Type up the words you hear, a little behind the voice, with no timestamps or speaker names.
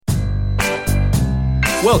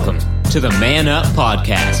Welcome to the Man Up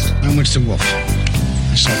Podcast. I'm Winston Wolfe.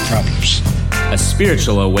 I solve problems. A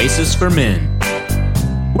spiritual oasis for men.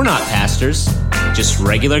 We're not pastors, just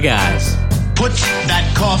regular guys. Put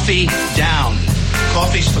that coffee down.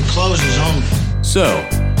 Coffee's for closers only. So,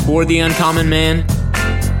 for the uncommon man,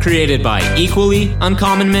 created by equally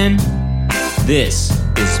uncommon men, this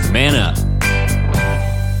is Man Up.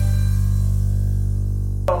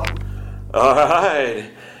 All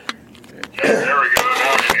right. There we go.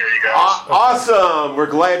 Now I can hear you guys. Awesome. We're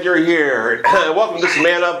glad you're here. Welcome to this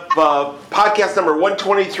Man Up podcast number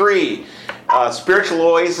 123, Spiritual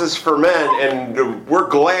Oasis for Men. And we're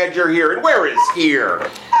glad you're here. And where is here?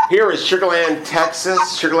 Here is Sugar Land,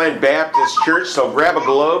 Texas, Sugar Land Baptist Church. So grab a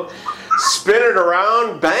globe, spin it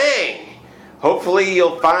around, bang. Hopefully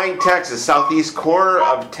you'll find Texas. Southeast corner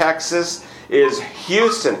of Texas is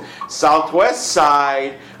Houston. Southwest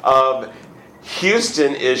side of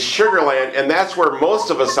Houston is Sugar Land, and that's where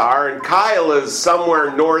most of us are. And Kyle is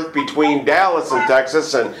somewhere north between Dallas and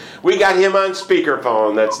Texas, and we got him on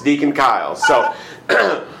speakerphone. That's Deacon Kyle. So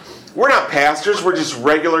we're not pastors, we're just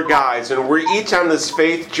regular guys, and we're each on this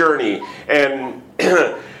faith journey. And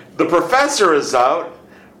the professor is out,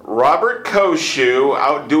 Robert Koshu,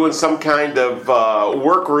 out doing some kind of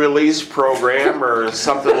work release program or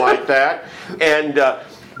something like that. And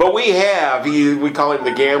but we call him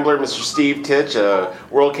the gambler, Mr. Steve Titch, a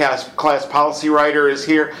world-class policy writer is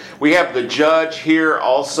here. We have the judge here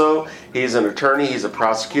also. He's an attorney, he's a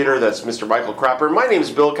prosecutor. That's Mr. Michael Cropper. My name is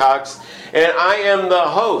Bill Cox, and I am the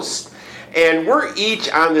host. And we're each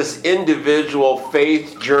on this individual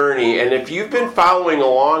faith journey. And if you've been following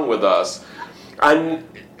along with us, on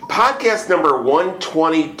podcast number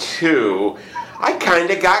 122, I kind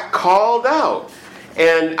of got called out.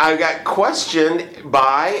 And I got questioned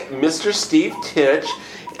by Mr. Steve Titch,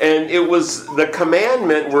 and it was the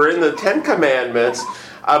commandment, we're in the 10 Commandments,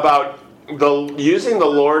 about using the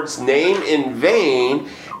Lord's name in vain.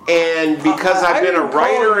 And because I've been a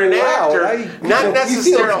writer and actor, not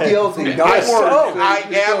necessarily. You feel guilty.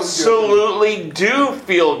 I absolutely do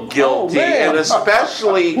feel guilty, and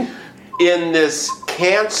especially in this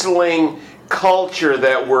canceling culture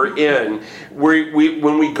that we're in,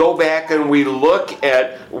 when we go back and we look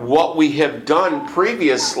at what we have done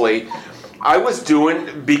previously. I was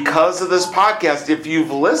doing, because of this podcast, if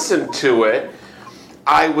you've listened to it,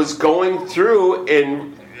 I was going through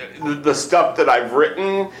in the stuff that I've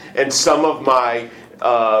written and some of my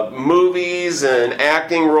movies and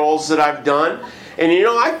acting roles that I've done, and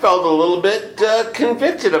I felt a little bit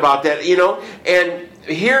convicted about that, and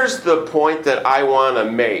here's the point that I want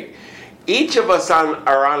to make. Each of us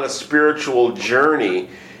are on a spiritual journey.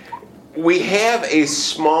 We have a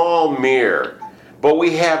small mirror, but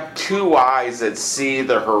we have two eyes that see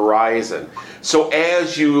the horizon. So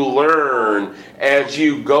as you learn, as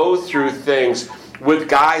you go through things with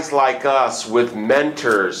guys like us, with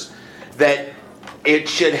mentors, that it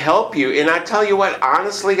should help you. And I tell you what,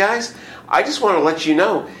 honestly, guys, I just want to let you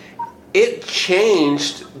know, it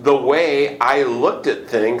changed the way I looked at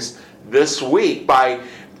things this week by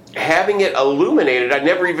having it illuminated. I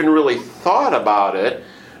never even really thought about it,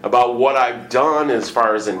 about what I've done as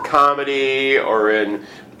far as in comedy or in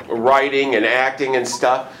writing and acting and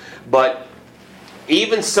stuff. But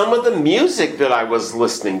even some of the music that I was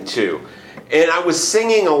listening to, and I was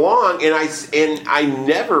singing along, and I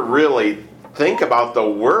never really think about the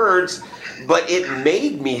words, but it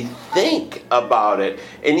made me think about it.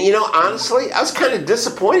 And honestly, I was kind of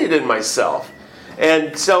disappointed in myself.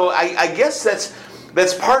 And so I guess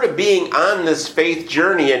that's part of being on this faith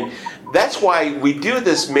journey, and that's why we do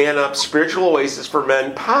this Man Up Spiritual Oasis for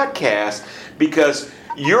Men podcast, because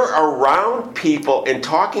you're around people and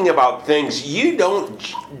talking about things you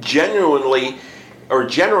don't generally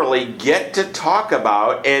get to talk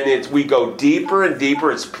about, and we go deeper and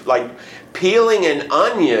deeper. It's like peeling an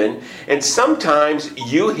onion, and sometimes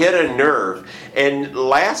you hit a nerve. And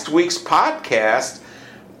last week's podcast,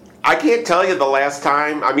 I can't tell you the last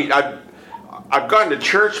time. I've gone to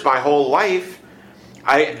church my whole life.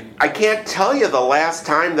 I can't tell you the last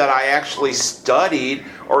time that I actually studied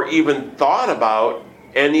or even thought about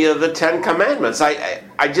any of the 10 Commandments. I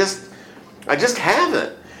just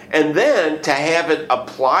haven't. And then to have it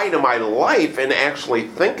apply to my life and actually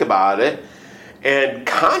think about it and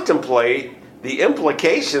contemplate the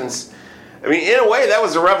implications, in a way that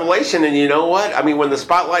was a revelation. And you know what? When the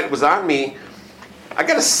spotlight was on me, I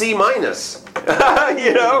got a C-. I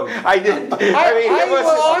did.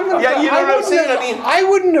 I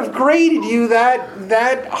wouldn't have graded you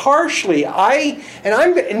that harshly.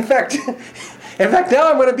 In fact, now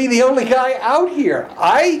I'm going to be the only guy out here.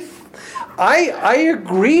 I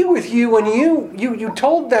agree with you when you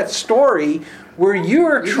told that story where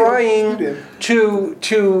you're trying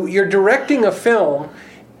you're directing a film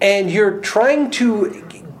and you're trying to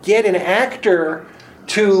get an actor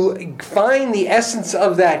to find the essence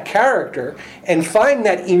of that character and find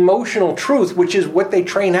that emotional truth, which is what they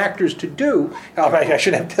train actors to do. I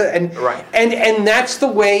should have to, and that's the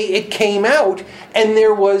way it came out. And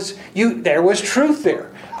there was truth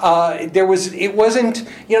there. It wasn't.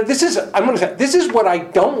 This is what I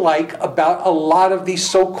don't like about a lot of these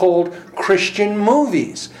so-called Christian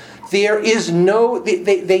movies. There is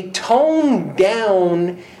they tone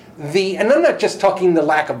down. And I'm not just talking the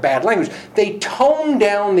lack of bad language, they tone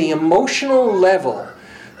down the emotional level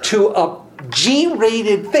to a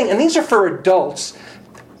G-rated thing. And these are for adults.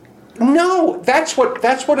 No, that's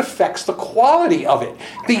what affects the quality of it.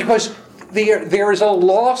 Because there is a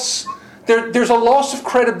loss. There's a loss of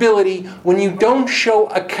credibility when you don't show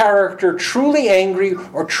a character truly angry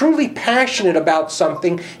or truly passionate about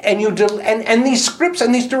something, and and these scripts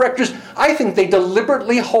and these directors, I think they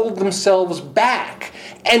deliberately hold themselves back,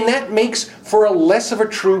 and that makes for a less of a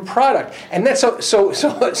true product. And that's so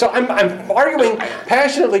I'm arguing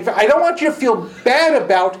passionately. I don't want you to feel bad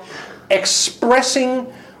about expressing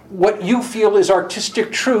what you feel is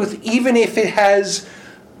artistic truth, even if it has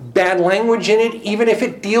bad language in it, even if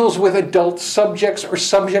it deals with adult subjects or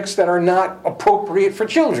subjects that are not appropriate for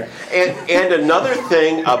children. And another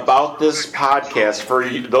thing about this podcast, for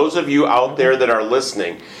those of you out there that are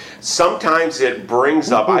listening, sometimes it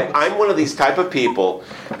brings up, I'm one of these type of people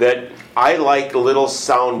that I like little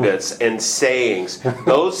sound bits and sayings.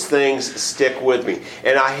 Those things stick with me.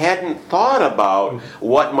 And I hadn't thought about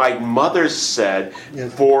what my mother said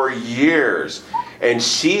for years. And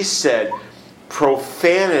she said,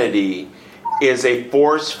 profanity is a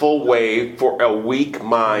forceful way for a weak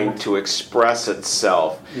mind to express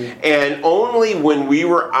itself. And only when we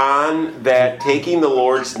were on that taking the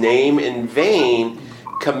Lord's name in vain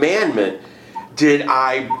commandment did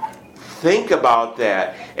I think about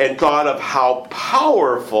that and thought of how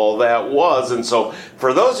powerful that was. And so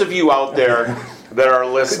for those of you out there that are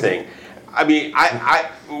listening, I mean,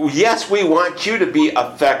 yes, we want you to be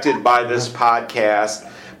affected by this podcast.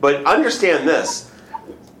 But understand this,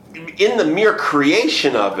 in the mere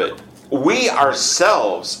creation of it, we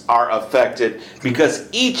ourselves are affected because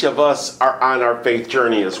each of us are on our faith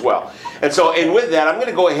journey as well. And with that, I'm going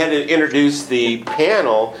to go ahead and introduce the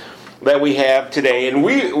panel that we have today. And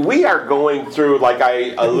we are going through, like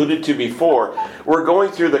I alluded to before, we're going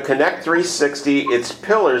through the Connect 360, its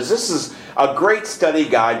pillars. This is a great study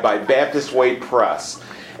guide by Baptist Way Press.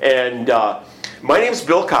 And my name is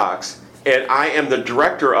Bill Cox. And I am the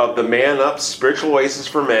director of the Man Up Spiritual Oasis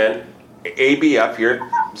for Men, ABF, here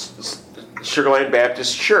at Sugar Land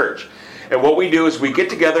Baptist Church. And what we do is we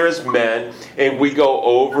get together as men and we go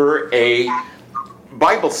over a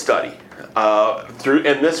Bible study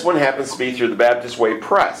and this one happens to be through the Baptist Way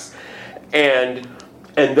Press. And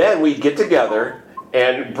then we get together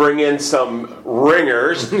and bring in some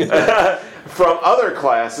ringers from other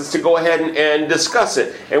classes to go ahead and discuss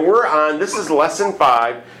it. And this is lesson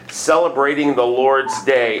 5, celebrating the Lord's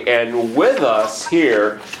Day. And with us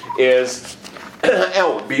here is,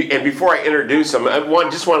 and before I introduce them, I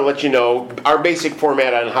just want to let you know our basic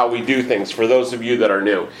format on how we do things for those of you that are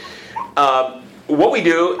new. What we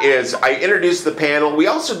do is I introduce the panel. We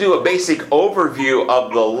also do a basic overview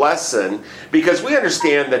of the lesson because we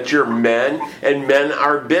understand that you're men and men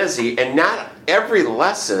are busy, and not every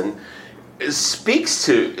lesson speaks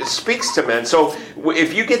to men. So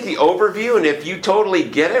if you get the overview and if you totally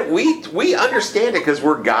get it, we understand it because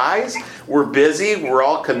we're guys, we're busy, we're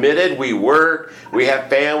all committed, we work, we have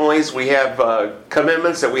families, we have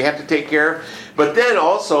commitments that we have to take care of. But then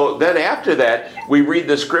after that, we read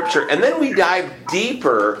the scripture and then we dive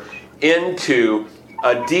deeper into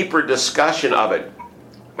a deeper discussion of it.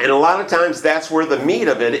 And a lot of times that's where the meat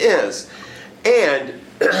of it is. And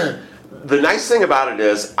the nice thing about it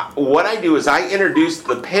is, what I do is I introduce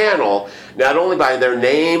the panel not only by their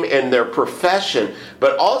name and their profession,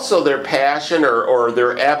 but also their passion or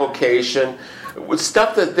their avocation, with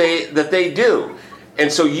stuff that they do.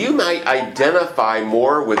 And so you might identify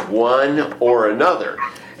more with one or another.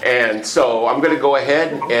 And so I'm going to go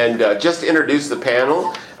ahead and just introduce the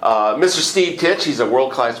panel. Mr. Steve Titch, he's a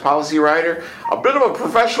world-class policy writer, a bit of a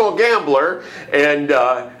professional gambler, and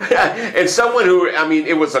someone who, I mean,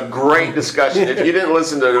 it was a great discussion. If you didn't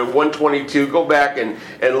listen to 122, go back and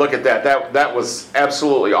look at that. That was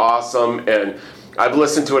absolutely awesome, and I've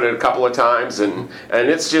listened to it a couple of times, and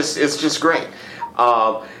it's just great.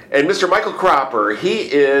 And Mr. Michael Cropper,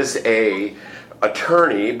 he is a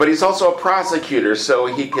attorney, but he's also a prosecutor, so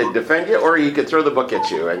he could defend you or he could throw the book at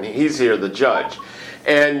you, and he's here, the judge.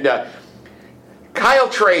 And Kyle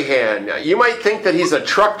Trahan, you might think that he's a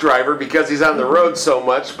truck driver because he's on the road so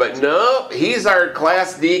much, but no, he's our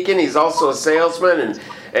class deacon. He's also a salesman,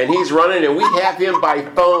 and he's running, and we have him by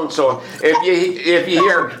phone. So if you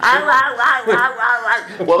hear,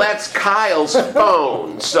 well, that's Kyle's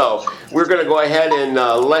phone. So we're going to go ahead and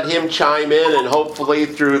let him chime in, and hopefully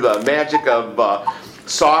through the magic of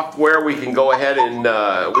software, we can go ahead and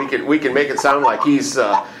we can make it sound like he's.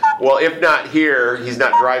 Well, if not here, he's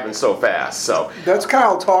not driving so fast. So that's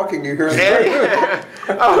Kyle talking. You hear him?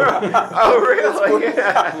 Oh, really?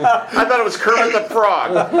 Yeah. I thought it was Kermit the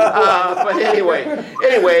Frog. But anyway,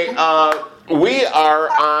 we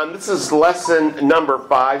are on. This is lesson number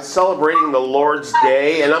 5, celebrating the Lord's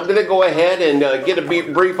Day, and I'm going to go ahead and get a brief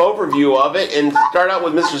overview of it, and start out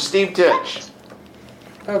with Mr. Steve Titch.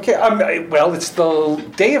 Okay. Well, it's the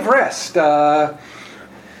day of rest.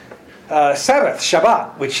 Sabbath,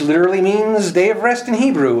 Shabbat, which literally means day of rest in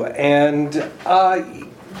Hebrew. And,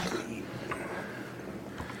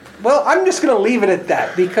 well, I'm just going to leave it at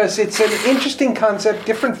that because it's an interesting concept.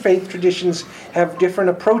 Different faith traditions have different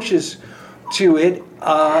approaches to it.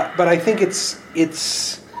 But I think it's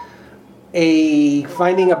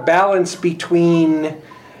finding a balance between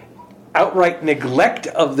outright neglect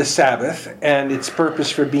of the Sabbath and its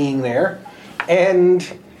purpose for being there,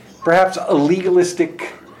 and perhaps a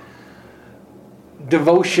legalistic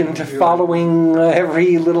devotion to following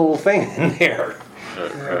every little thing in there.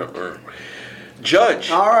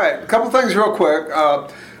 Judge. All right, a couple things real quick.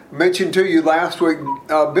 Mentioned to you last week,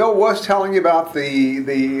 Bill was telling you about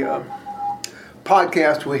the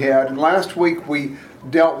podcast we had, and last week we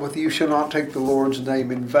dealt with "You shall not take the Lord's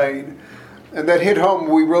name in vain," and that hit home.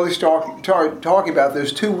 We really started talking about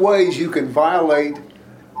there's 2 ways you can violate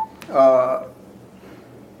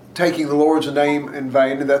taking the Lord's name in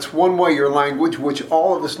vain, and that's one way your language, which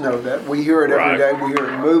all of us know that. We hear it every day. We hear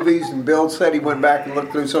it in movies, and Bill said he went back and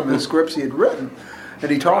looked through some of the scripts he had written,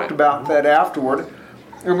 and he talked about that afterward.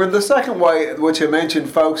 And then the second way, which I mentioned,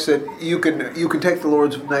 folks, that you can take the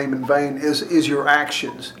Lord's name in vain is your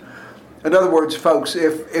actions. In other words, folks,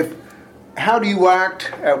 if how do you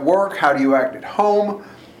act at work? How do you act at home?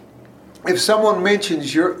 If someone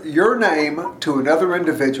mentions your name to another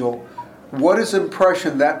individual, what is the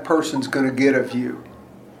impression that person's going to get of you?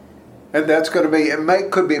 And that's going to be,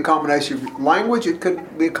 could be a combination of language, it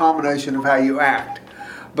could be a combination of how you act.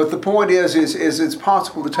 But the point is it's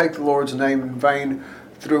possible to take the Lord's name in vain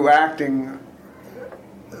through acting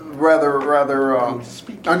rather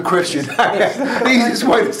unchristian. The easiest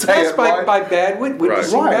way to say it. By bad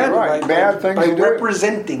witnessing right. Bad things by you do.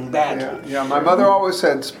 representing bad. Yeah, my mother always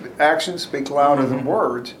said actions speak louder than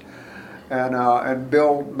words. And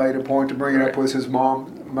Bill made a point to bring it up with his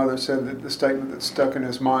mom. Mother said that the statement that stuck in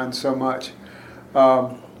his mind so much.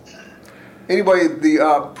 Anyway,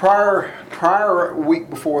 the prior week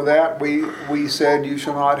before that, we said you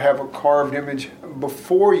shall not have a carved image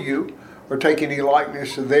before you or take any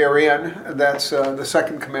likeness therein. That's the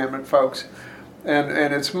second commandment, folks.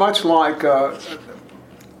 And it's much like,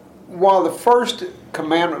 while the first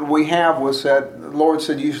commandment we have was that the Lord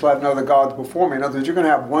said, you shall have no other gods before me. In other words, you're going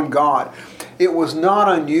to have one God. It was not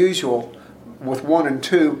unusual with 1 and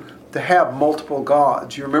 2 to have multiple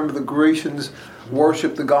gods. You remember the Grecians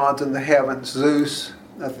worshiped the gods in the heavens, Zeus,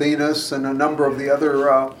 Athenas, and a number of the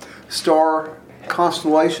other star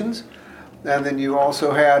constellations. And then you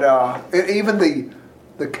also had even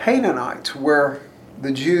the Canaanites, where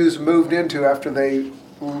the Jews moved into after they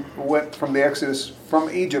went from the Exodus from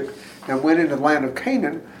Egypt and went into the land of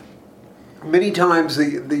Canaan. Many times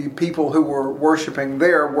the people who were worshiping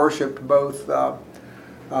there worshipped both Baal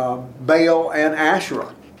and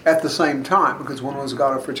Asherah at the same time, because one was the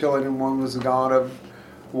god of fertility and one was the god of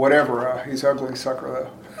whatever. He's ugly sucker though.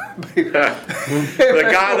 The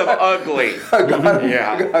god of ugly.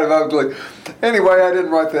 God of ugly. Anyway, I didn't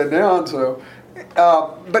write that down, so.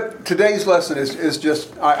 But today's lesson is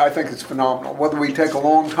just, I think it's phenomenal. Whether we take a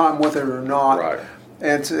long time with it or not, right.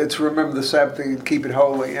 It's remember the Sabbath and keep it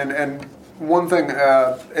holy. And one thing,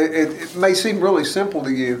 it may seem really simple to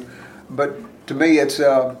you, but to me it's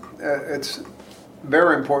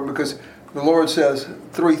very important, because the Lord says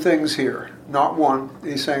 3 things here, not one.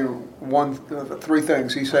 He's saying 3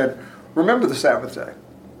 things. He said, remember the Sabbath day.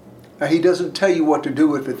 Now, he doesn't tell you what to do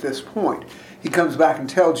with it at this point. He comes back and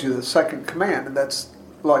tells you the second command, and that's,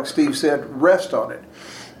 like Steve said, rest on it.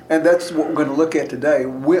 And that's what we're going to look at today.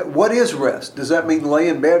 What is rest? Does that mean lay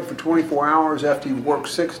in bed for 24 hours after you've worked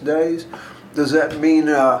 6 days? Does that mean,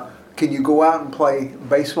 can you go out and play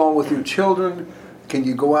baseball with your children? Can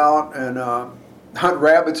you go out and hunt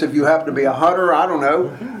rabbits if you happen to be a hunter. I don't know.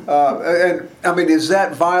 And I mean, is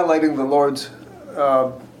that violating the Lord's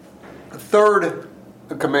third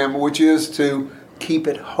commandment, which is to keep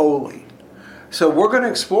it holy? So we're going to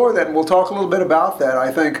explore that, and we'll talk a little bit about that.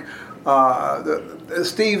 I think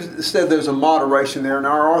Steve said there's a moderation there, and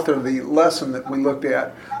our author of the lesson that we looked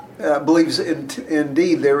at believes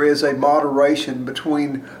indeed there is a moderation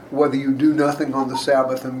between whether you do nothing on the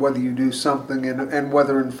Sabbath and whether you do something, and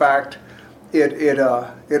whether in fact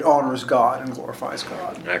it honors God and glorifies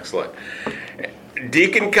God. Excellent.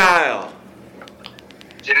 Deacon Kyle.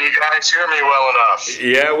 Can you guys hear me well enough?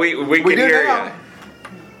 Yeah, we can hear you.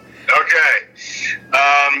 Okay.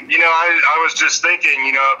 I was just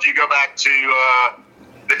thinking, if you go back to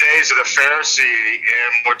the days of the Pharisee,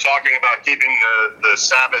 and we're talking about keeping the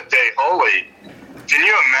Sabbath day holy, can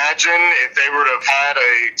you imagine if they would have had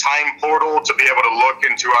a time portal to be able to look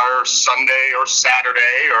into our Sunday or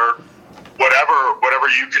Saturday or whatever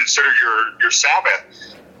you consider your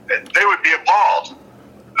Sabbath? They would be appalled.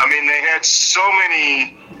 I mean, they had so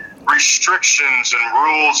many restrictions and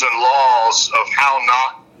rules and laws of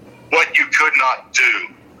what you could not do.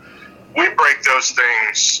 We break those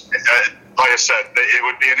things. Like I said, it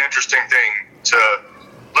would be an interesting thing to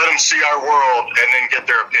let them see our world and then get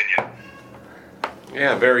their opinion.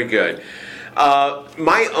 Yeah, very good.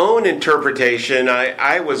 My own interpretation,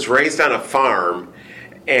 I was raised on a farm,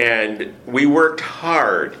 and we worked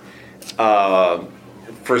hard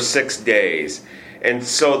for 6 days. And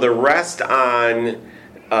so the rest on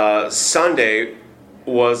Sunday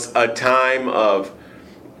was a time of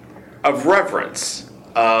reverence,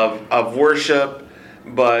 of worship,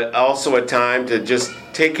 but also a time to just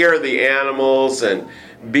take care of the animals and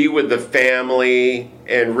be with the family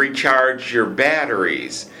and recharge your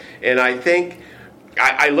batteries. And I think,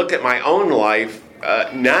 I look at my own life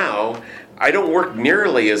now, I don't work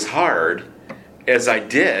nearly as hard as I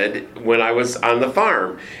did when I was on the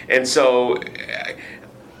farm. And so,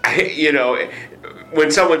 when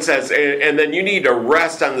someone says, and then you need to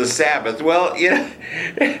rest on the Sabbath, well,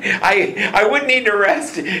 I would need to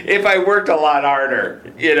rest if I worked a lot harder,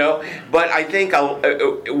 But I think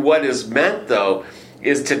what is meant, though,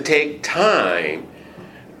 is to take time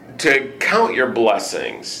to count your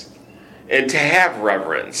blessings and to have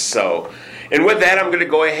reverence. So, and with that, I'm going to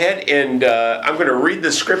go ahead and I'm going to read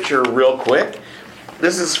the scripture real quick.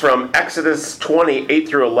 This is from Exodus 20, 8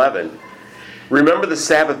 through 11. Remember the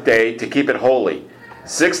Sabbath day to keep it holy.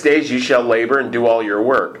 6 days you shall labor and do all your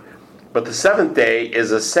work. But the seventh day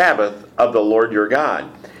is a Sabbath of the Lord your God.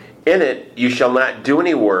 In it you shall not do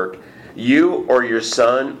any work, you or your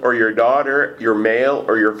son or your daughter, your male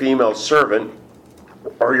or your female servant,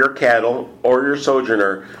 or your cattle or your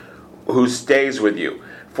sojourner who stays with you.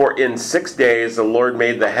 For in 6 days the Lord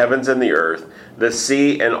made the heavens and the earth, the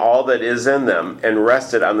sea and all that is in them, and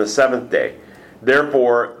rested on the seventh day.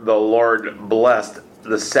 Therefore the Lord blessed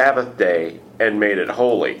the Sabbath day and made it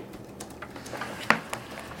holy.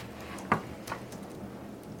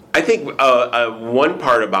 I think one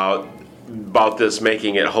part about this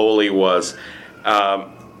making it holy was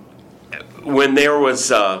when there was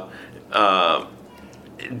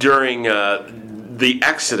during the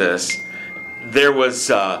Exodus, there was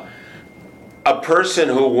a person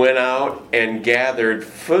who went out and gathered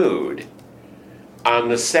food on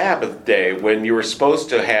the Sabbath day when you were supposed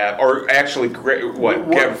to have, or actually,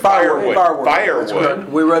 get firewood. Firewood.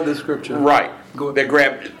 We read the scripture. Right. They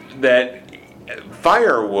grabbed that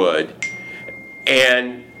firewood,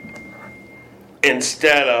 and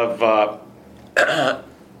instead of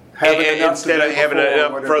having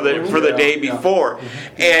enough for the day before,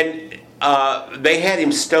 and they had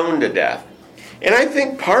him stoned to death. And I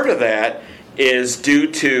think part of that is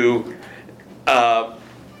due to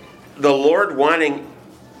the Lord wanting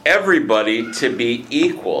everybody to be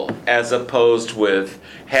equal, as opposed with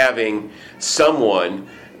having someone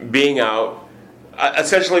being out,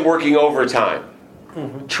 essentially working overtime,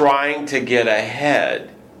 trying to get ahead.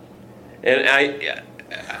 And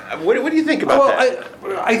what do you think about that?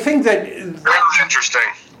 I think that was interesting.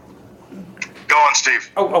 Go on, Steve.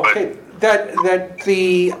 Oh, okay. That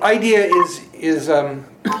the idea is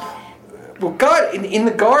well, God in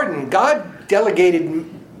the garden, God delegated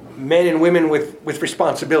men and women with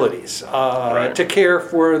responsibilities to care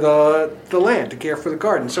for the land, to care for the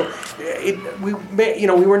garden. So we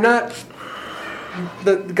were not.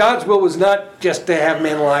 God's will was not just to have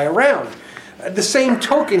men lie around. At the same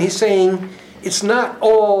token, he's saying it's not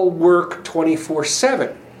all work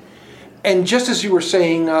 24/7. And just as you were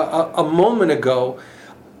saying a moment ago,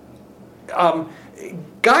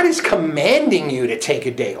 God is commanding you to take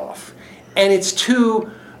a day off. And it's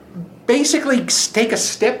to basically take a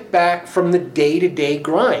step back from the day-to-day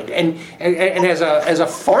grind. And as a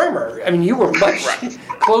farmer, I mean, you were much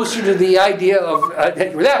closer to the idea of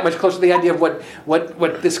you were that much closer to the idea of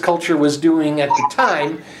what this culture was doing at the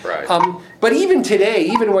time. Right. But even today,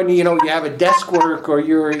 even when you have a desk work or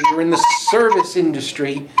you're in the service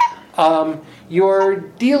industry, you're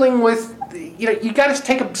dealing with you got to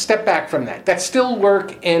take a step back from that. That's still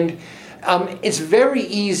work, and it's very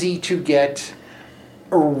easy to get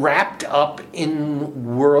wrapped up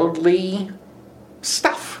in worldly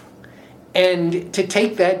stuff, and to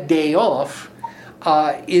take that day off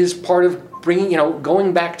is part of bringing,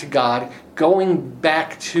 going back to God, going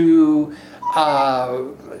back to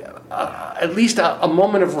at least a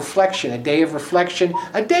moment of reflection, a day of reflection,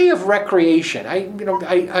 a day of recreation.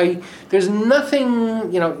 There's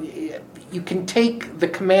nothing, you can take the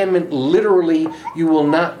commandment literally, you will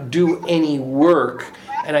not do any work.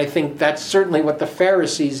 And I think that's certainly what the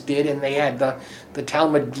Pharisees did, and they had the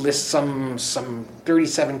Talmud lists some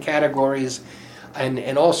 37 categories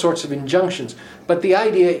and all sorts of injunctions. But the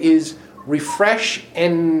idea is refresh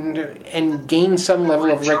and gain some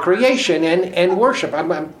level of recreation and worship.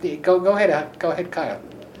 Go ahead, Kyle.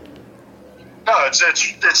 No,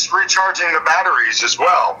 it's recharging the batteries as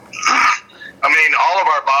well. I mean, all of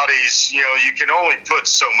our bodies, you can only put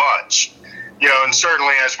so much. And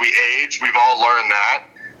certainly as we age, we've all learned that.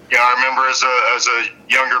 I remember as a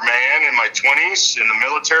younger man in my 20s in the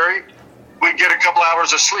military, we'd get a couple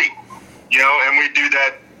hours of sleep, and we'd do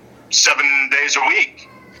that 7 days a week.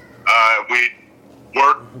 We'd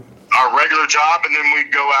work our regular job, and then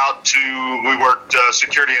we'd go out we worked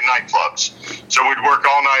security in nightclubs. So we'd work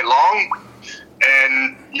all night long,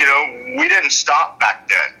 and, we didn't stop back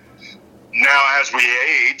then. Now, as we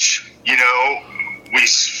age, we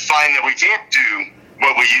find that we can't do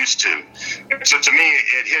what we used to. And so to me,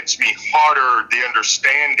 it hits me harder, the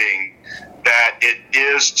understanding that it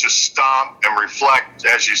is to stop and reflect,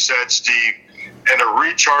 as you said, Steve, and to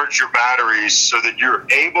recharge your batteries so that you're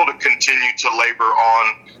able to continue to labor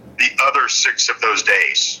on the other 6 of those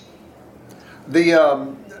days.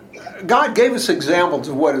 God gave us examples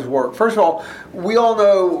of what is work. First of all, we all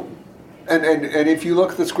know, and if you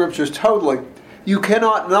look at the scriptures totally, you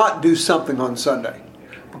cannot not do something on Sunday,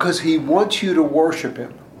 because He wants you to worship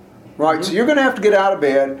Him, right? Mm-hmm. So you're going to have to get out of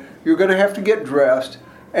bed, you're going to have to get dressed,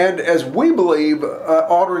 and as we believe,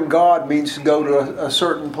 honoring God means to go to a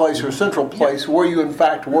certain place or a central place where you in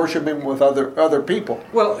fact worship Him with other people.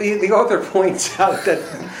 Well, the author points out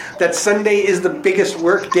that Sunday is the biggest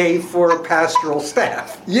work day for a pastoral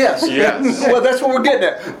staff. Yes. Well, that's what we're getting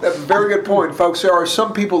at. That's a very good point, folks. There are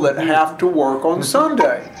some people that have to work on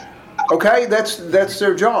Sunday. Okay, that's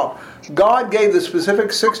their job. God gave the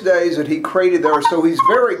specific 6 days that He created there, so He's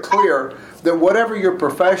very clear that whatever your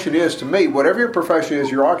profession is, to me, whatever your profession is,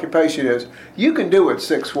 your occupation is, you can do it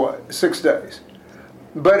 6 days.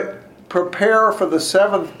 But prepare for the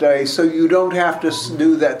 7th day so you don't have to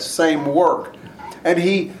do that same work. And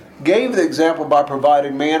He gave the example by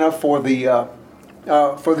providing manna for the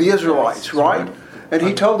Israelites, right? And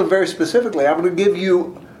He told them very specifically, I'm going to give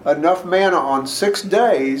you enough manna on 6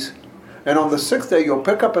 days, and on the 6th day you'll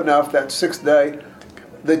pick up enough that 6th day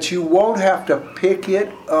that you won't have to pick it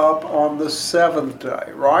up on the 7th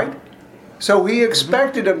day, right? So He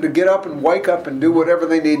expected them to get up and wake up and do whatever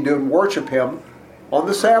they need to do and worship Him on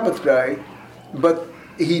the Sabbath day, but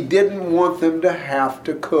He didn't want them to have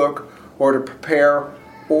to cook or to prepare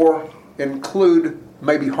or include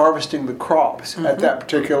maybe harvesting the crops at that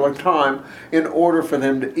particular time in order for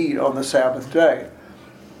them to eat on the Sabbath day.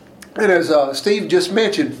 And as Steve just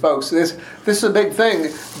mentioned, folks, this is a big thing.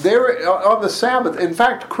 There on the Sabbath, in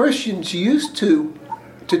fact, Christians used to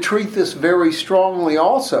treat this very strongly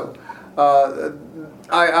also.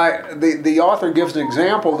 The author gives an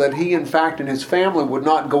example that he, in fact, and his family would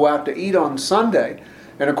not go out to eat on Sunday.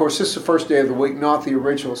 And of course, this is the first day of the week, not the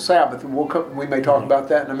original Sabbath. And we may talk about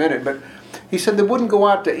that in a minute. But he said they wouldn't go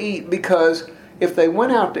out to eat because if they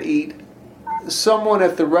went out to eat, someone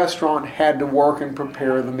at the restaurant had to work and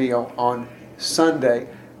prepare the meal on Sunday,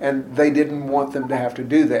 and they didn't want them to have to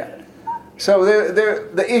do that. So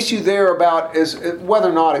the issue there about is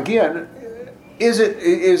whether or not, again,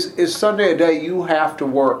 is Sunday a day you have to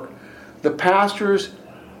work. The pastors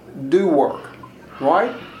do work,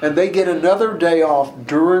 right? And they get another day off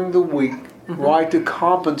during the week, right, to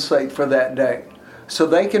compensate for that day. So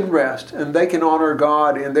they can rest and they can honor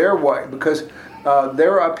God in their way, because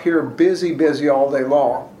they're up here busy all day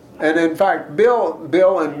long. And in fact,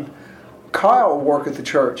 Bill and Kyle work at the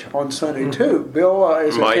church on Sunday too. Bill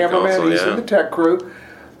is a cameraman, he's in the tech crew.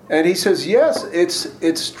 And he says, yes,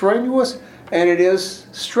 it's strenuous, and it is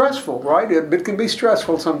stressful, right? It can be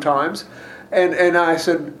stressful sometimes. And I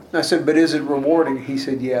said, but is it rewarding? He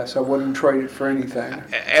said, yes. I wouldn't trade it for anything.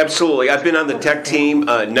 Absolutely. I've been on the tech team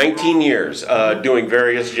 19 years, doing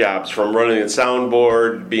various jobs, from running the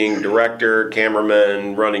soundboard, being director,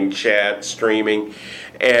 cameraman, running chat, streaming,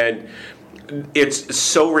 and it's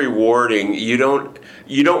so rewarding. You don't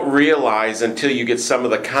realize until you get some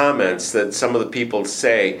of the comments that some of the people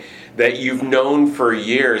say that you've known for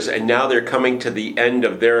years, and now they're coming to the end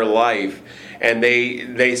of their life. And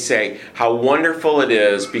they say how wonderful it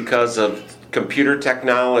is because of computer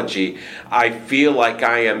technology. I feel like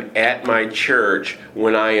I am at my church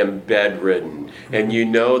when I am bedridden. And you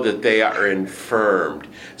know that they are infirmed.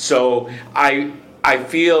 So I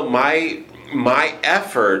feel my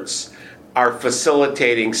efforts are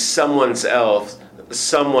facilitating someone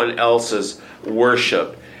else's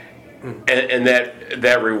worship. And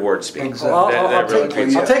that rewards me. Exactly.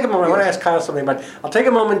 I'll take a moment. I want to ask Kyle something, but I'll take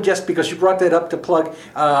a moment just because you brought that up to plug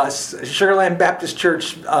Sugar Land Baptist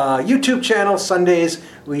Church YouTube channel. Sundays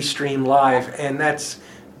we stream live, and that's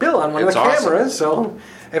Bill on one of the cameras. So,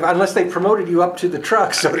 unless they promoted you up to the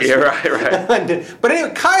truck, so to speak. Yeah, right. But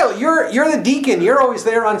anyway, Kyle, you're the deacon. You're always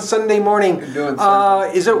there on Sunday morning.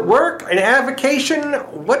 Is it work, an avocation?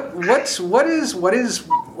 What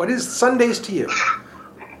is Sundays to you?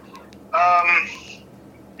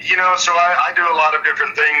 So I do a lot of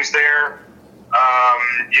different things there.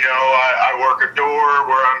 I work a door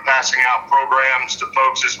where I'm passing out programs to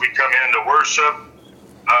folks as we come in to worship.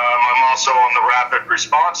 I'm also on the rapid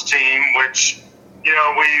response team, which,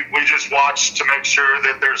 we just watch to make sure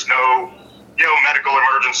that there's no, medical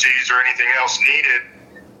emergencies or anything else needed.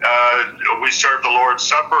 We serve the Lord's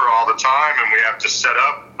Supper all the time, and we have to set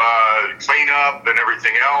up, clean up, and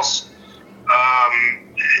everything else.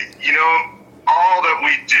 All that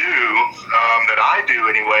we do, that I do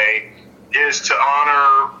anyway, is to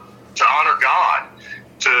honor God,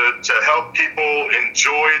 to help people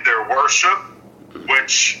enjoy their worship,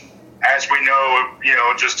 which, as we know,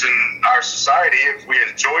 just in our society, if we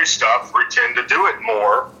enjoy stuff, we tend to do it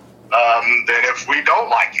more than if we don't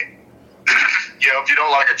like it. If you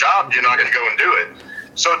don't like a job, you're not going to go and do it.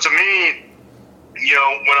 So to me,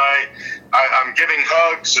 when I'm giving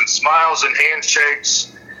hugs and smiles and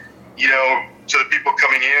handshakes, to the people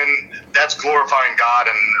coming in, that's glorifying God.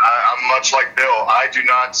 And I'm much like Bill. I do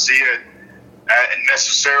not see it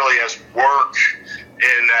necessarily as work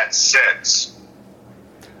in that sense.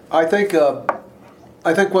 I think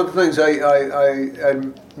one of the things I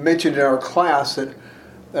mentioned in our class that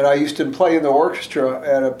I used to play in the orchestra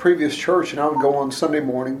at a previous church, and I would go on Sunday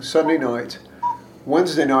mornings, Sunday nights,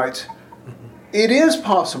 Wednesday nights. It is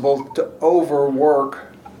possible to overwork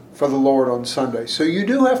for the Lord on Sunday. So you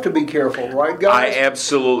do have to be careful, right, guys? I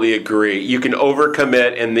absolutely agree. You can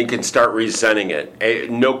overcommit and then can start resenting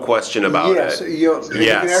it. No question about it. Yes. You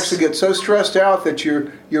can actually get so stressed out that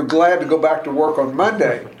you're glad to go back to work on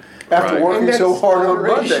Monday after working so hard on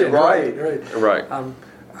Monday, right?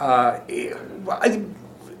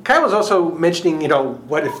 Kyle was also mentioning,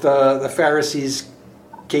 what if the Pharisees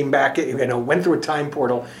came back, went through a time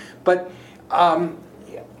portal, but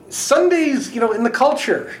Sundays, in the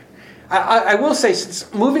culture, I will say,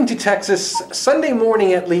 since moving to Texas, Sunday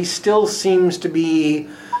morning at least still seems to be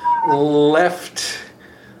left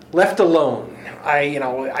alone.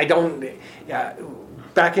 I don't.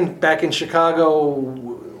 Back in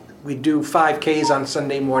Chicago, we do 5Ks on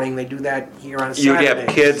Sunday morning. They do that here on Saturdays. You'd have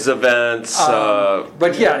kids events,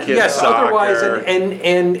 but yes. Soccer, otherwise,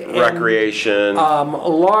 and recreation.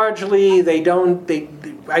 Largely, they don't.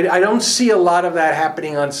 I don't see a lot of that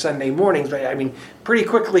happening on Sunday mornings. But I mean, pretty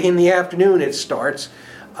quickly in the afternoon it starts.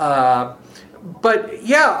 But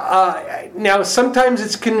now sometimes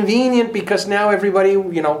it's convenient because now everybody,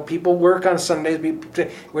 people work on Sundays.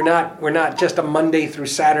 We're not just a Monday through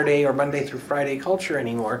Saturday or Monday through Friday culture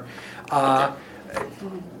anymore.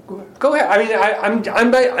 Go ahead. I mean,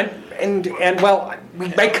 we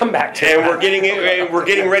might come back to it. And we're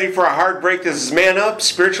getting ready for a hard break. This is Man Up,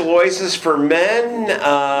 Spiritual Oasis for Men.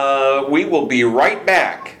 We will be right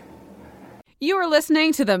back. You are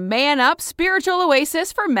listening to the Man Up Spiritual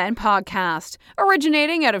Oasis for Men podcast.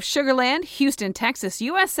 Originating out of Sugar Land, Houston, Texas,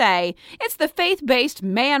 USA, it's the faith-based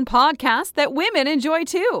man podcast that women enjoy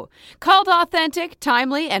too. Called authentic,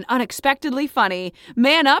 timely, and unexpectedly funny,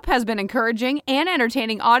 Man Up has been encouraging and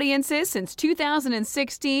entertaining audiences since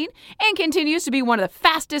 2016 and continues to be one of the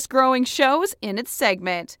fastest growing shows in its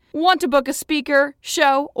segment. Want to book a speaker,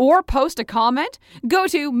 show, or post a comment? Go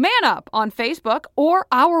to Man Up on Facebook or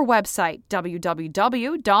our website,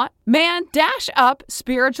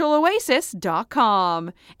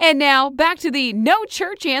 www.man-upspiritualoasis.com. And now back to the No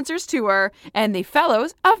Church Answers Tour and the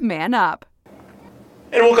Fellows of Man Up.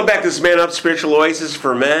 And welcome back to this Man Up Spiritual Oasis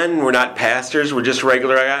for Men. We're not pastors, we're just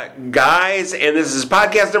regular guys. And this is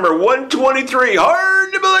podcast number 123.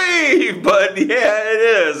 Hard to believe, but yeah, it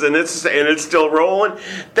is. And it's still rolling.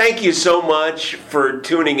 Thank you so much for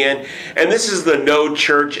tuning in. And this is the No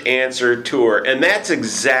Church Answer Tour. And that's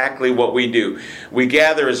exactly what we do. We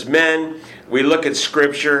gather as men, we look at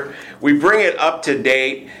Scripture, we bring it up to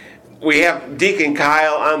date. We have Deacon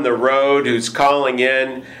Kyle on the road who's calling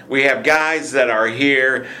in. We have guys that are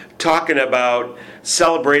here talking about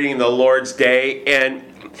celebrating the Lord's Day. And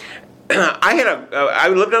I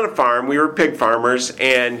lived on a farm. We were pig farmers.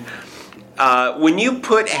 And when you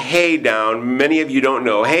put hay down, many of you don't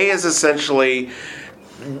know, hay is essentially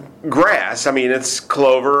grass. I mean, it's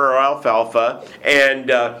clover or alfalfa. And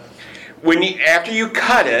after you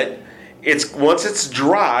cut it, once it's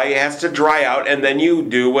dry, it has to dry out, and then you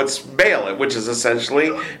do what's bale it, which is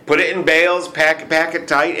essentially put it in bales, pack it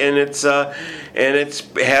tight, and it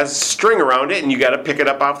has string around it, and you got to pick it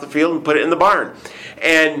up off the field and put it in the barn.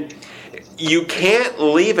 And you can't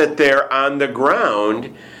leave it there on the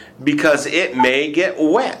ground because it may get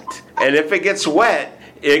wet, and if it gets wet,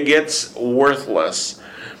 it gets worthless.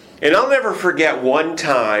 And I'll never forget one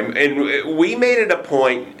time, and we made it a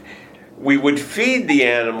point. We would feed the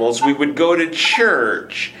animals, we would go to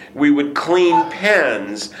church, we would clean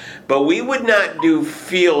pens, but we would not do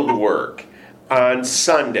field work on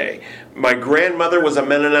Sunday. My grandmother was a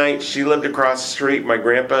Mennonite. She lived across the street, my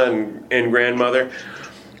grandpa and grandmother.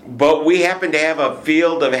 But we happened to have a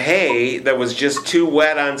field of hay that was just too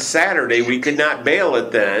wet on Saturday. We could not bale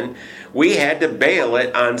it then. We had to bale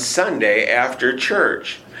it on Sunday after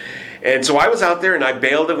church. And so I was out there and I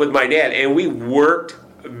baled it with my dad, and we worked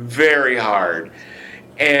very hard.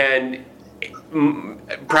 And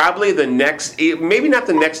probably maybe not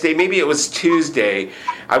the next day, maybe it was Tuesday,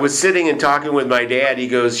 I was sitting and talking with my dad. He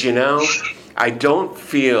goes, I don't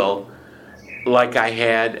feel like I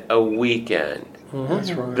had a weekend.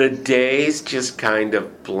 That's right. The days just kind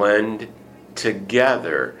of blend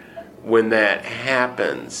together when that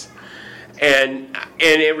happens. And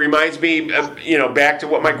it reminds me, back to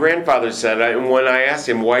what my grandfather said. When I asked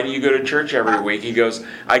him, why do you go to church every week? He goes,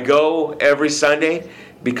 I go every Sunday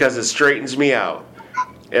because it straightens me out.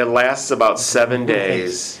 It lasts about 7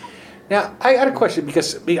 days. Now, I got a question,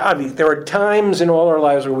 because there are times in all our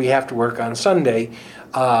lives where we have to work on Sunday.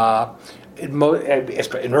 Early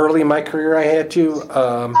in my career, I had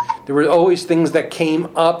to. There were always things that came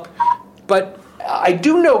up, but I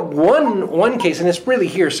do know one case, and it's really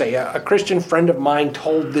hearsay. A Christian friend of mine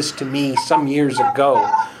told this to me some years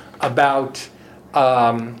ago about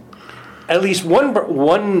at least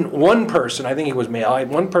one person. I think he was male. I had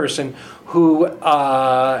one person who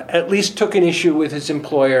at least took an issue with his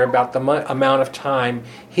employer about the amount of time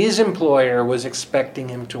his employer was expecting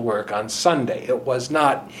him to work on Sunday. It was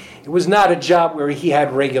not a job where he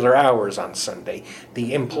had regular hours on Sunday.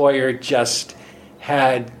 The employer just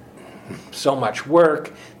had so much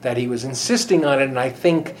work that he was insisting on it, and I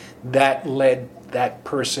think that led that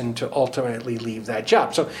person to ultimately leave that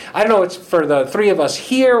job. So I don't know, it's for the three of us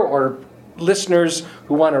here or listeners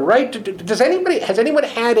who want to write. Has anyone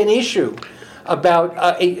had an issue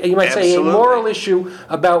about you might say a moral issue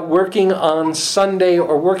about working on Sunday,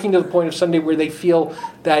 or working to the point of Sunday where they feel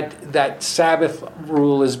that Sabbath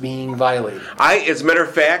rule is being violated? As a matter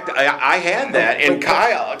of fact, I had that, and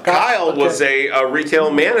Kyle was a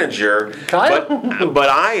retail manager. Kyle? But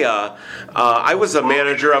I was a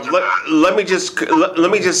manager of. Let me just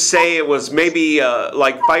say it was maybe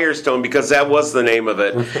like Firestone, because that was the name of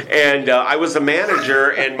it. And I was a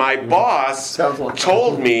manager, and my boss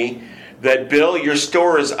told me that, Bill, your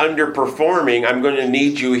store is underperforming. I'm going to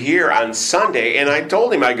need you here on Sunday. And I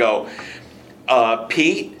told him, I go,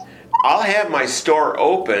 Pete, I'll have my store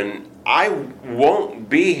open. I won't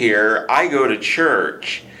be here. I go to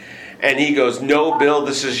church. And he goes, no, Bill,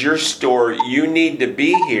 this is your store. You need to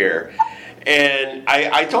be here. And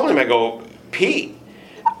I told him, I go, Pete,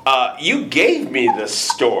 you gave me this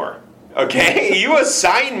store. Okay, you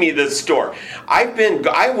assigned me this store. I've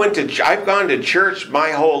gone to church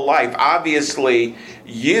my whole life. Obviously,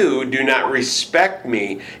 you do not respect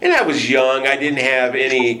me. And I was young. I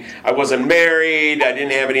wasn't married. I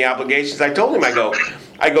didn't have any obligations. I told him, I go,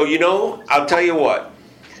 I'll tell you what.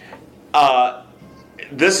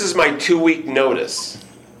 This is my 2-week notice.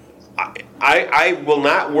 I will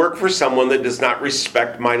not work for someone that does not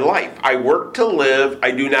respect my life. I work to live.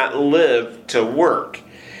 I do not live to work.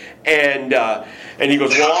 And he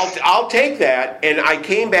goes, well, I'll take that. And I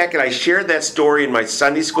came back and I shared that story in my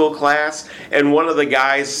Sunday school class, and one of the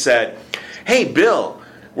guys said, hey, Bill,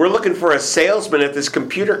 we're looking for a salesman at this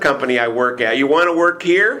computer company I work at. You want to work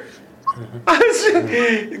here? I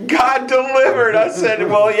said, God delivered. I said,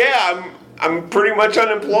 well, yeah, I'm pretty much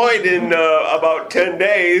unemployed in about 10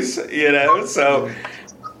 days, so.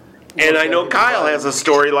 And I know Kyle has a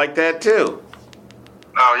story like that, too.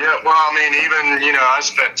 Oh, yeah. Well, I mean, even, I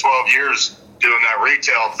spent 12 years doing that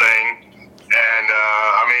retail thing. And,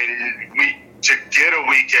 to get a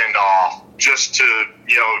weekend off just to,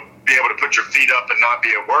 be able to put your feet up and not be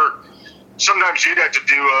at work, sometimes you'd have to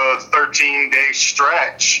do a 13-day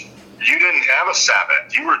stretch. You didn't have a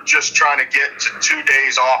Sabbath. You were just trying to get to 2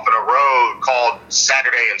 days off in a row called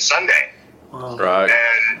Saturday and Sunday. Wow. Right.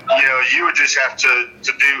 And, you would just have to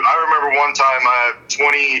do, I remember one time I had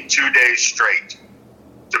 22 days straight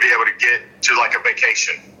to be able to get to like a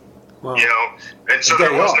vacation, wow. And so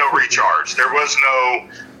there was no recharge. There was no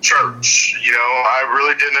church. I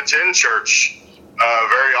really didn't attend church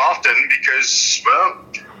very often because, well,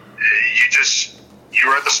 you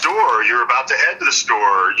were at the store, you were about to head to the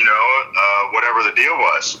store, whatever the deal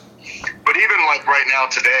was. But even like right now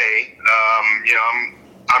today,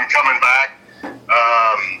 I'm coming back,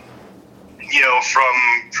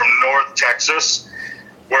 from North Texas,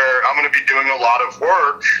 where I'm going to be doing a lot of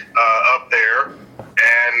work up there.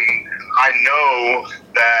 And I know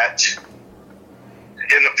that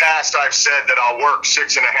in the past I've said that I'll work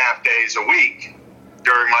 6.5 days a week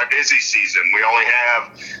during my busy season. We only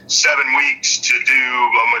have 7 weeks to do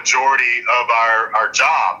a majority of our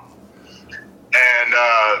job. And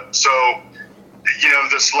so,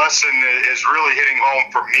 this lesson is really hitting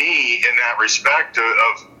home for me in that respect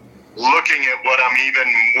of looking at what I'm even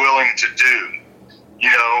willing to do.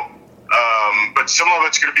 But some of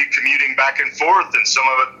it's going to be commuting back and forth, and some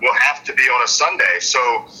of it will have to be on a Sunday.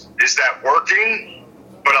 So is that working?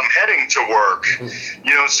 But I'm heading to work.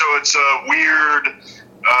 So it's a weird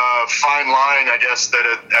fine line, I guess,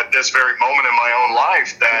 that at this very moment in my own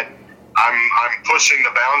life that I'm pushing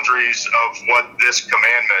the boundaries of what this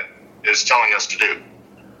commandment is telling us to do.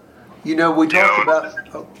 We talked about...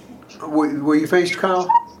 were you finished, Kyle?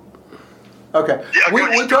 Okay. Yeah,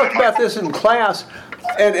 we talked about this in class,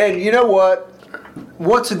 and you know what?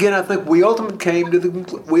 Once again, I think we ultimately came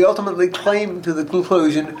to the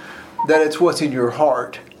conclusion that it's what's in your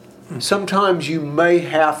heart. Sometimes you may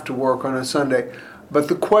have to work on a Sunday, but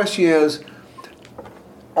the question is,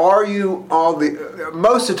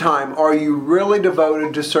 most of the time, are you really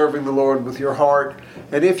devoted to serving the Lord with your heart?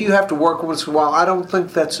 And if you have to work once in a while, I don't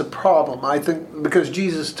think that's a problem. I think because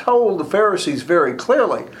Jesus told the Pharisees very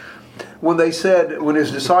clearly when his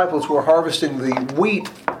disciples were harvesting the wheat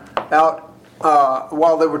out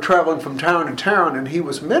while they were traveling from town to town and he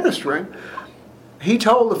was ministering, he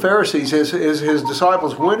told the Pharisees, his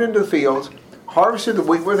disciples went into the fields, harvested the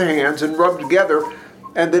wheat with their hands and rubbed together,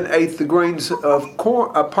 and then ate the grains of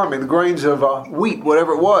corn. The grains of wheat,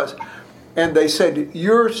 whatever it was. And they said,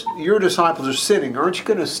 "Your disciples are sinning. Aren't you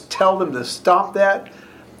going to tell them to stop that?"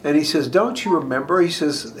 And he says, "Don't you remember?" He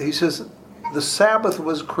says, "The Sabbath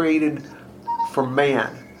was created for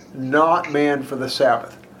man, not man for the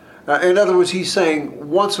Sabbath." In other words, he's saying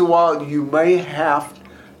once in a while you may have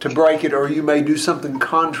to break it, or you may do something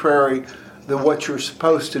contrary to what you're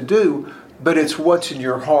supposed to do, but it's what's in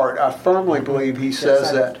your heart. I firmly believe he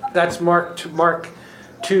says that. That's Mark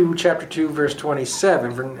 2, chapter 2, verse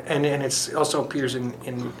 27, and it also appears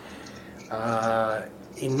in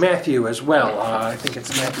Matthew as well. I think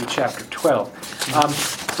it's Matthew chapter 12.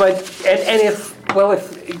 If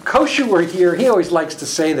Koshu were here, he always likes to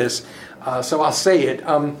say this, so I'll say it.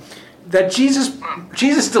 That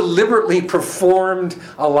Jesus deliberately performed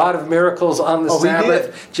a lot of miracles on the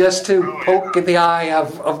Sabbath just to poke at the eye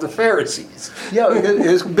of the Pharisees. Yeah,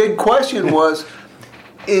 his big question was,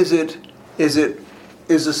 is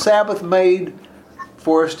the Sabbath made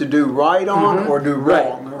for us to do right on or do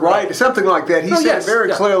wrong? Right. Something like that. He said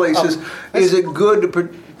very clearly, he says, is it good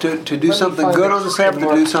to do something good on the Sabbath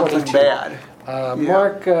or do something 22. Bad?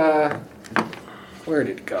 Mark, where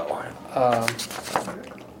did it go?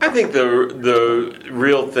 I think the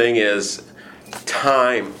real thing is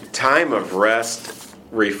time of rest,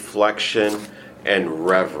 reflection, and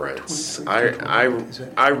reverence.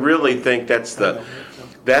 I really think that's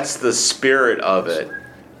the spirit of it,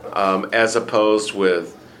 as opposed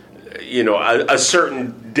with a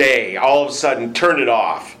certain day. All of a sudden, turn it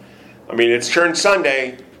off. I mean, it's turned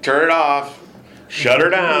Sunday. Turn it off. Shut her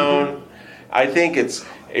down. I think it's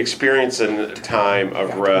experiencing time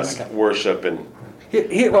of rest, worship, and Here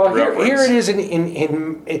it is in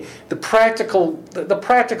the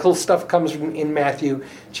practical stuff comes in Matthew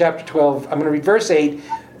chapter 12. I'm going to read verse 8.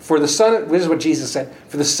 This is what Jesus said.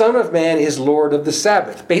 For the Son of Man is Lord of the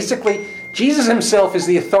Sabbath. Basically, Jesus himself is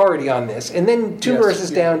the authority on this. And then two verses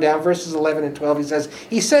down, verses 11 and 12,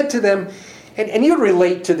 he said to them, and you'd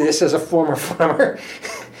relate to this as a former farmer,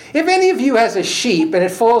 if any of you has a sheep and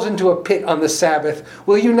it falls into a pit on the Sabbath,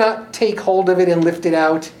 will you not take hold of it and lift it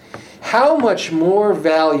out? How much more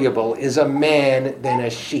valuable is a man than a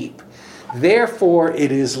sheep? Therefore,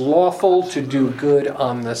 it is lawful to do good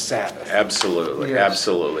on the Sabbath. Absolutely,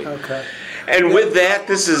 absolutely. Okay. And with that,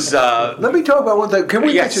 this is... Let me talk about one thing. Can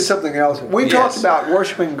we mention something else? We talked about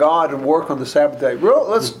worshiping God and work on the Sabbath day.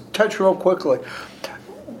 Let's touch real quickly.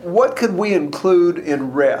 What could we include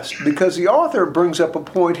in rest? Because the author brings up a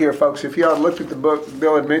point here, folks. If you all looked at the book,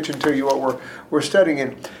 Bill had mentioned to you what we're studying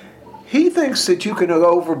in. He thinks that you can go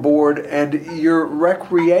overboard and your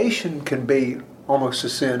recreation can be almost a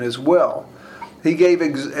sin as well. He gave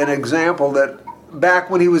an example that back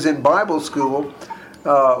when he was in Bible school,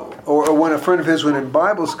 or when a friend of his went in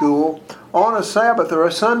Bible school, on a Sabbath or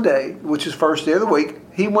a Sunday, which is first day of the week,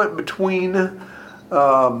 he went between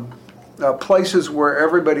places where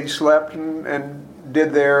everybody slept and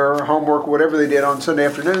did their homework, whatever they did on Sunday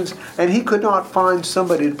afternoons, and he could not find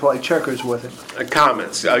somebody to play checkers with him.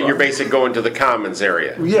 Commons. You're basically going to the commons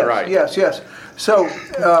area. Yes, right. yes. So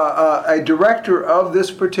a director of this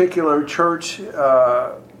particular church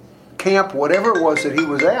camp, whatever it was that he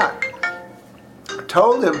was at,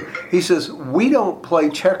 told him, he says, we don't play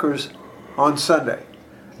checkers on Sunday.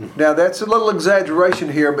 Now that's a little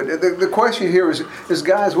exaggeration here, but the question here is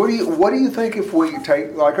guys, what do you think if we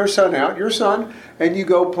take like our son out, your son, and you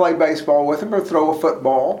go play baseball with him or throw a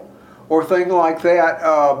football or thing like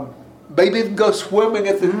that? Maybe even go swimming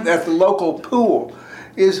at the local pool.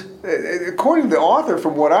 Is according to the author,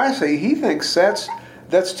 from what I see, he thinks that's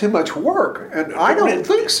too much work, and I don't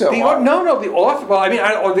think so. The author. Well, I mean,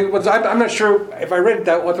 I'm not sure if I read it,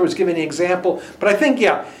 that author was giving an example, but I think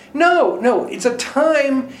no, it's a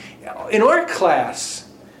time in our class.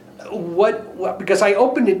 Because I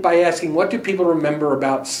opened it by asking, what do people remember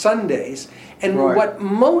about Sundays? And what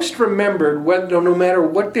most remembered, no matter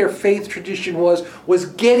what their faith tradition was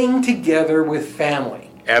getting together with family.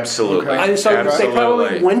 Absolutely. Okay. So they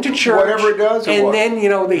probably went to church, whatever it does, and then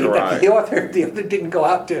the author didn't go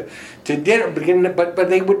out to dinner, but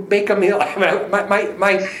they would make a meal. My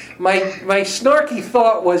snarky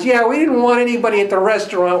thought was, we didn't want anybody at the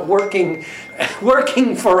restaurant working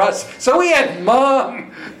for us, so we had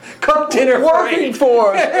Mom cook dinner working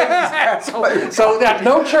for us. so that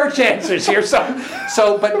no church answers here.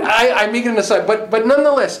 But I'm making this up. But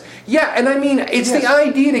nonetheless, and I mean, it's the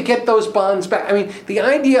idea to get those bonds back. I mean, the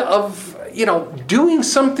idea of doing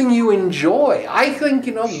something you enjoy. I think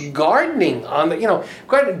gardening on the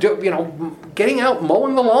getting out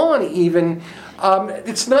mowing the lawn even.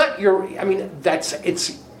 It's not your. I mean,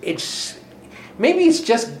 it's maybe it's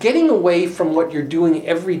just getting away from what you're doing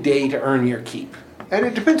every day to earn your keep. And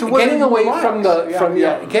it depends on what getting away from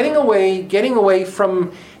getting away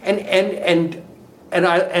from I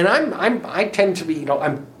tend to be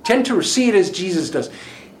I tend to see it as Jesus does.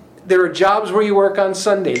 There are jobs where you work on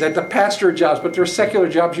Sunday. That the pastor jobs, but there are secular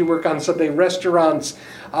jobs you work on Sunday. Restaurants,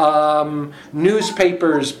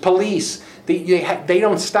 newspapers, police. They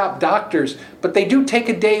don't stop doctors, but they do take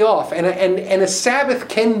a day off. And a Sabbath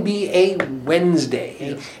can be a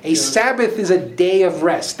Wednesday. A Sabbath is a day of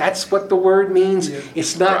rest. That's what the word means. Yeah.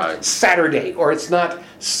 It's not Saturday or it's not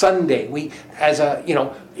Sunday.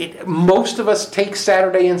 Most of us take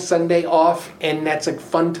Saturday and Sunday off, and that's a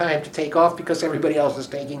fun time to take off because everybody else is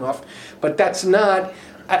taking off. But that's not.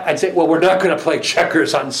 I'd say, well, we're not going to play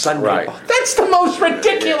checkers on Sunday. Right. That's the most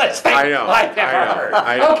ridiculous thing I've ever heard.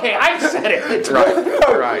 Okay, I've said it. It's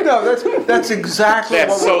right. No, that's exactly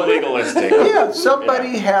that's what so legalistic. Yeah,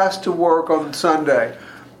 somebody has to work on Sunday.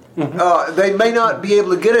 Mm-hmm. They may not be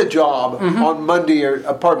able to get a job on Monday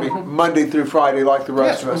Monday through Friday like the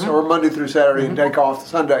rest of us, or Monday through Saturday and take off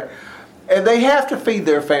Sunday. And they have to feed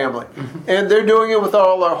their family. And they're doing it with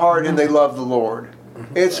all their heart, and they love the Lord.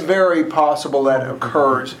 It's very possible that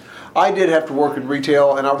occurs. I did have to work in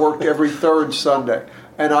retail, and I worked every third Sunday,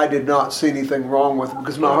 and I did not see anything wrong with it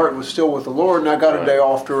because my heart was still with the Lord, and I got a day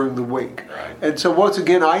off during the week. Right. And so once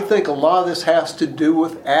again, I think a lot of this has to do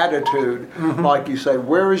with attitude. Like you say,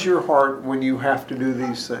 where is your heart when you have to do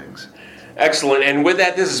these things? Excellent. And with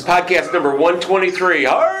that, this is podcast number 123.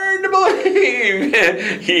 Hard to believe.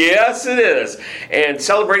 Yes, it is. And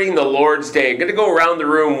celebrating the Lord's Day. I'm going to go around the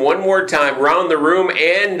room one more time. Around the room,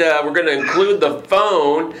 and we're going to include the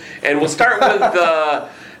phone. And we'll start with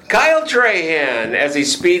Kyle Trahan, as he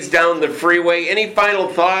speeds down the freeway. Any final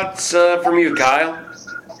thoughts from you, Kyle?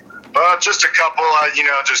 Just a couple,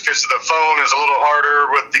 just because the phone is a little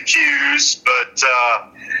harder with the cues. But,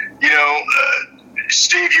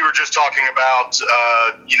 Steve, you were just talking about,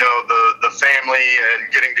 the family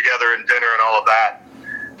and getting together and dinner and all of that.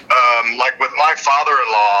 Like with my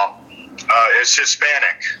father-in-law, is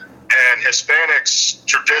Hispanic. And Hispanics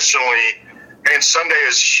traditionally, Sunday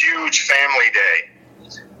is huge family day.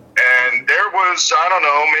 And there was,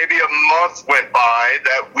 maybe a month went by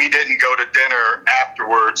that we didn't go to dinner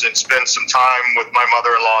afterwards and spend some time with my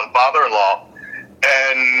mother-in-law and father-in-law.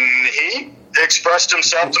 And he expressed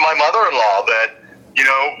himself to my mother-in-law that,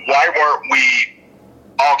 why weren't we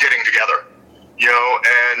all getting together?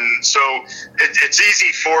 And so it's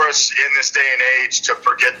easy for us in this day and age to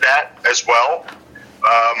forget that as well.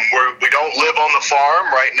 We don't live on the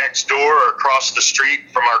farm right next door or across the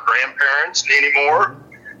street from our grandparents anymore.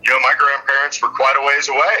 My grandparents were quite a ways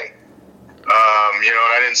away, and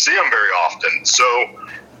I didn't see them very often. So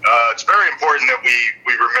it's very important that we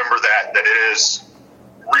remember that it is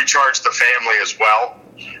recharge the family as well.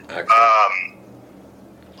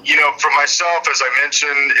 For myself, as I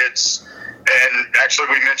mentioned, and actually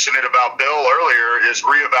we mentioned it about Bill earlier, is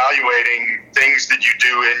reevaluating things that you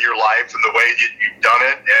do in your life and the way that you've done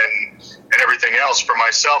it and everything else. For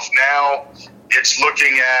myself now, it's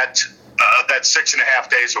looking at that 6.5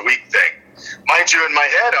 days a week thing. Mind you, in my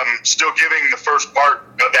head, I'm still giving the first part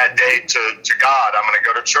of that day to God. I'm going to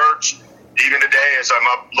go to church. Even today, as I'm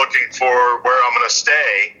up looking for where I'm going to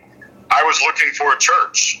stay, I was looking for a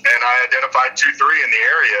church, and I identified 2-3 in the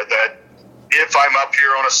area that if I'm up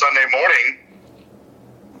here on a Sunday morning,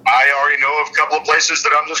 I already know of a couple of places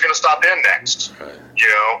that I'm just going to stop in next,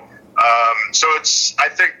 So I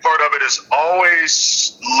think part of it is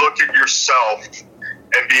always look at yourself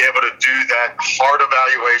and be able to do that hard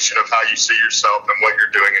evaluation of how you see yourself and what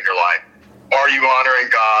you're doing in your life. Are you honoring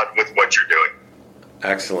God with what you're doing?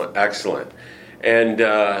 Excellent. And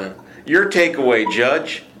your takeaway,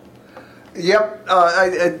 Judge? Yep.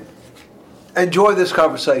 I enjoy this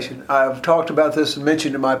conversation. I've talked about this and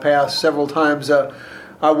mentioned in my past several times. I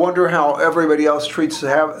wonder how everybody else treats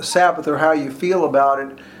the Sabbath, or how you feel about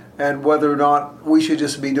it, and whether or not we should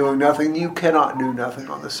just be doing nothing. You cannot do nothing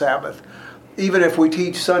on the Sabbath. Even if we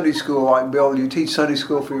teach Sunday school, like Bill, you teach Sunday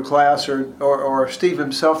school for your class, or Steve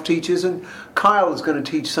himself teaches, and Kyle is going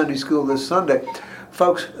to teach Sunday school this Sunday.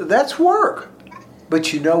 Folks, that's work.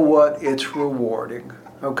 But you know what? It's rewarding.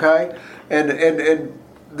 Okay? And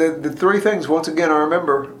the three things, once again, I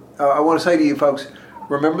want to say to you folks,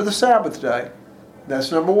 remember the Sabbath day.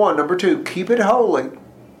 That's number one. Number two, keep it holy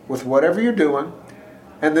with whatever you're doing,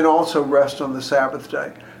 and then also rest on the Sabbath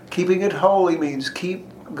day. Keeping it holy means keep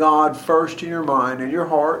God first in your mind and your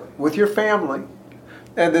heart, with your family.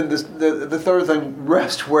 And then the third thing,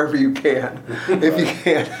 rest wherever you can, if you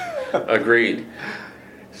can. Agreed.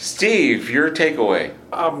 Steve, your takeaway?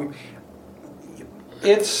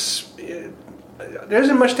 There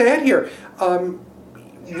isn't much to add here.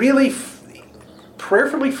 Really,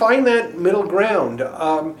 prayerfully find that middle ground.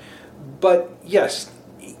 But yes,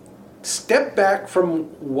 step back from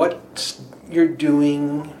what you're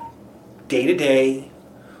doing day to day,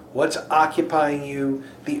 what's occupying you,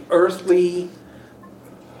 the earthly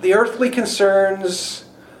concerns,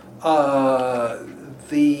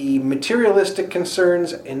 the materialistic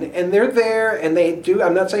concerns, and they're there, and they do.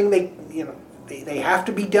 I'm not saying they have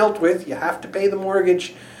to be dealt with. You have to pay the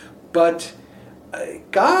mortgage, but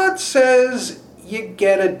God says you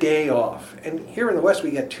get a day off, and here in the West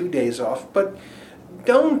we get 2 days off. But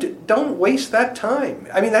don't waste that time.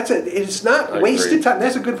 I mean, it's not wasted time.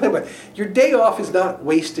 That's a good point. But your day off is not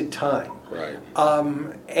wasted time. Right.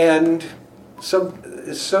 And so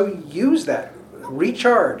use that.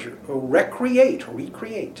 Recharge, recreate.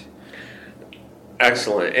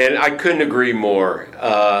 Excellent, and I couldn't agree more.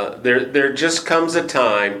 There just comes a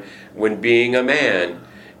time when, being a man,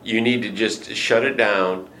 you need to just shut it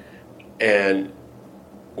down and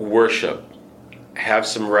worship, have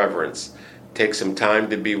some reverence, take some time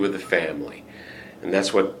to be with the family, and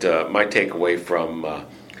that's what my takeaway from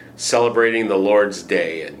celebrating the Lord's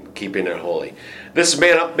Day and keeping it holy. This is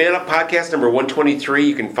Man Up podcast number 123.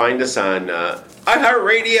 You can find us on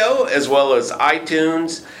iHeartRadio as well as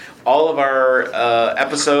iTunes. All of our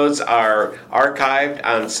episodes are archived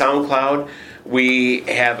on SoundCloud. We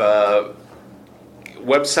have a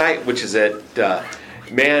website, which is at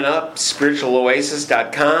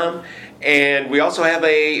manupspiritualoasis.com. And we also have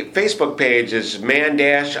a Facebook page, it's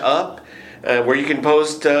Man-Up, where you can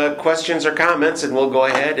post questions or comments, and we'll go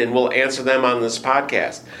ahead and we'll answer them on this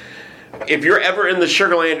podcast. If you're ever in the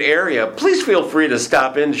Sugar Land area, please feel free to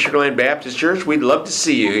stop into Sugar Land Baptist Church. We'd love to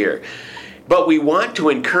see you here. But we want to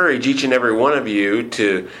encourage each and every one of you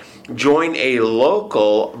to join a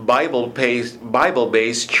local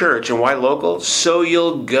Bible-based church. And why local? So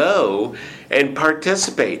you'll go and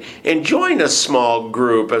participate. And join a small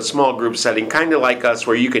group setting, kind of like us,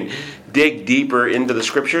 where you can dig deeper into the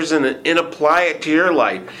scriptures and apply it to your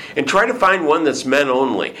life. And try to find one that's men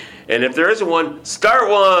only. And if there isn't one, start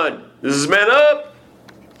one. This is Man Up.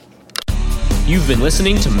 You've been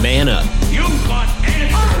listening to Man Up. You want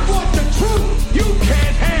answers. I want the truth. You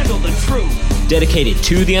can't handle the truth. Dedicated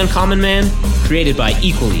to the uncommon man, created by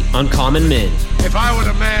equally uncommon men. If I were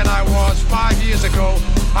the man I was 5 years ago,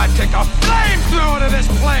 I'd take a flamethrower to this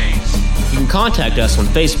place. You can contact us on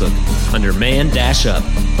Facebook under Man-Up.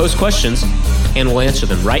 Post questions, and we'll answer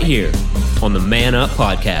them right here on the Man Up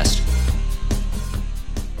Podcast.